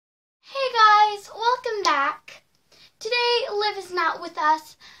Today, Liv is not with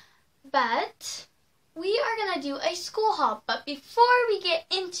us, but we are going to do a school haul. But before we get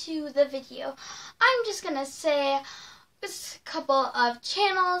into the video, I'm just going to say a couple of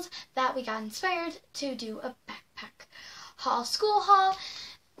channels that we got inspired to do a backpack haul, school haul.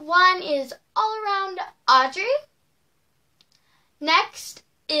 One is All Around Audrey. Next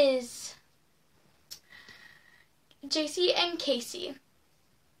is JC and Casey.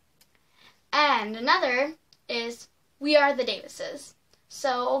 And another is We Are the Davises.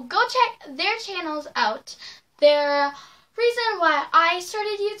 So go check their channels out. They're reason why I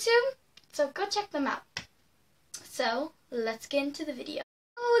started YouTube. So go check them out. So let's get into the video.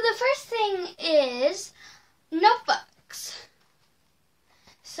 So the first thing is notebooks.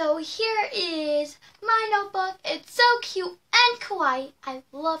 So here is my notebook. It's so cute and kawaii. I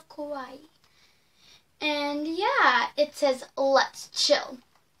love kawaii. And yeah, it says Let's Chill.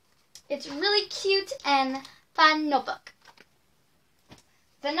 It's really cute and fun notebook.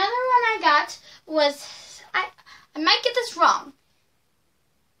 Another one I got was, I might get this wrong,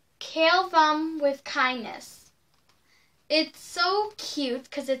 Kale Thumb with Kindness. It's so cute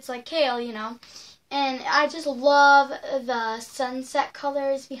because it's like kale, you know. And I just love the sunset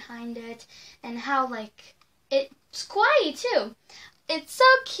colors behind it and how like it's kawaii too. It's so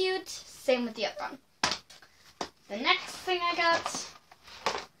cute. Same with the other one. The next thing I got,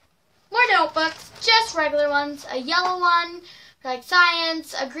 more notebooks, just regular ones. A yellow one for like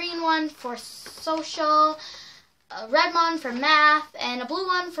science, a green one for social, a red one for math, and a blue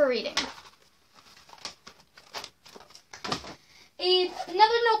one for reading.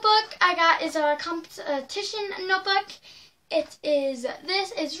 Another notebook I got is a competition notebook.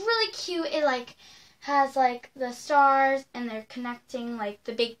 This is really cute. It like has like the stars and they're connecting like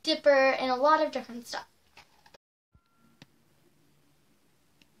the Big Dipper and a lot of different stuff.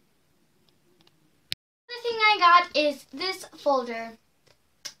 Another thing I got is this folder.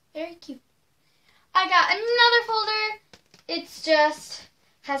 Very cute. I got another folder. It's just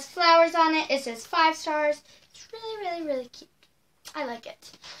has flowers on it. It says 5 stars. It's really, really, really cute. I like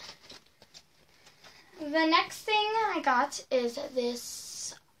it. The next thing I got is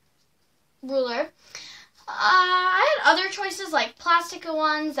this ruler. I had other choices like plastic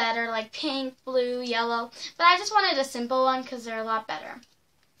ones that are like pink, blue, yellow, but I just wanted a simple one because they're a lot better.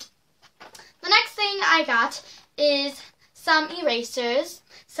 The next thing I got is some erasers,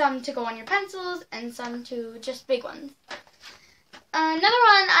 some to go on your pencils and some to just big ones.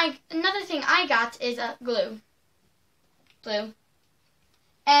 Another thing I got is a glue.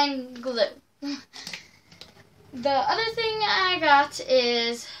 And glue. The other thing I got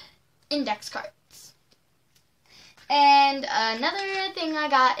is index cards. And another thing I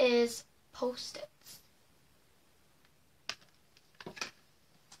got is Post-its.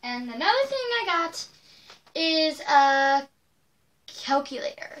 And another thing I got is a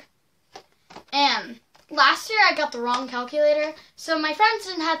calculator. And last year I got the wrong calculator, so my friends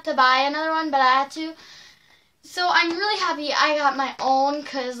didn't have to buy another one, but I had to. So I'm really happy I got my own,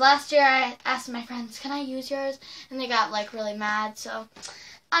 because last year I asked my friends, can I use yours? And they got like really mad, so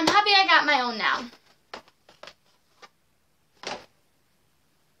I'm happy I got my own now.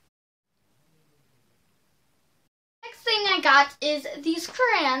 Next thing I got is these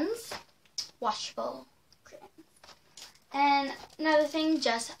crayons, washable crayons. And another thing,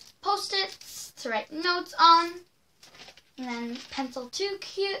 just Post-its to write notes on. And then pencils, 2.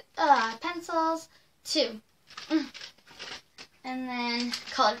 And then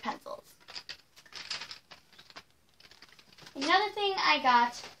colored pencils. Another thing I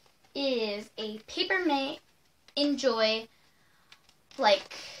got is a Paper Mate Enjoy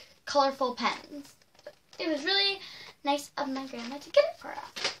like colorful pens. It was really nice of my grandma to get it for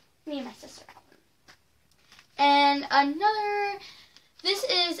us. Me and my sister got one. And another, this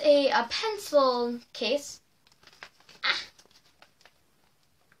is a pencil case.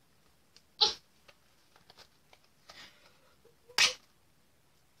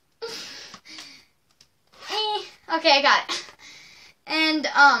 Okay, I got it. And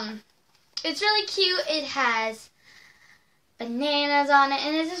it's really cute. It has bananas on it,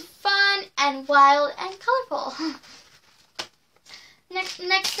 and it's just fun and wild and colorful. Next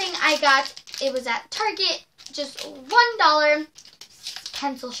thing I got, it was at Target, just $1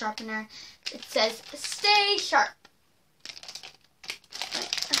 pencil sharpener. It says Stay Sharp.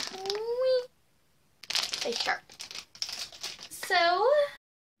 Stay sharp. So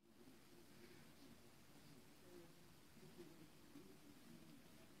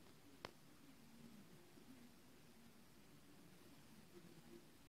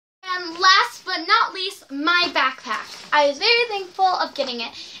and last but not least, my backpack. I was very thankful of getting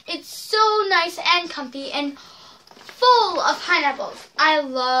it. It's so nice and comfy, and full of pineapples. I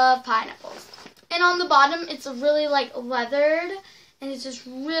love pineapples. And on the bottom, it's really like leathered, and it's just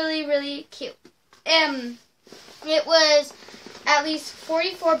really, really cute. It was at least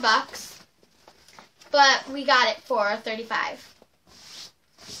 44 bucks, but we got it for 35.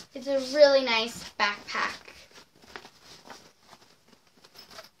 It's a really nice backpack.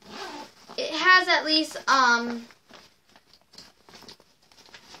 It has at least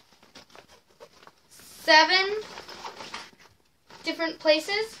 7 different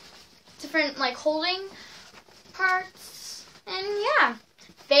places, different like holding parts, and yeah,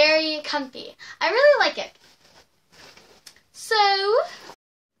 very comfy. I really like it. So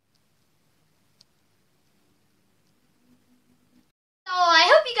I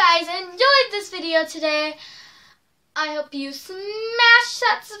hope you guys enjoyed this video today. I hope you smash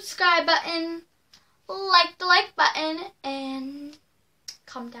that subscribe button, like the like button, and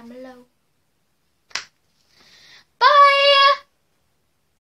comment down below.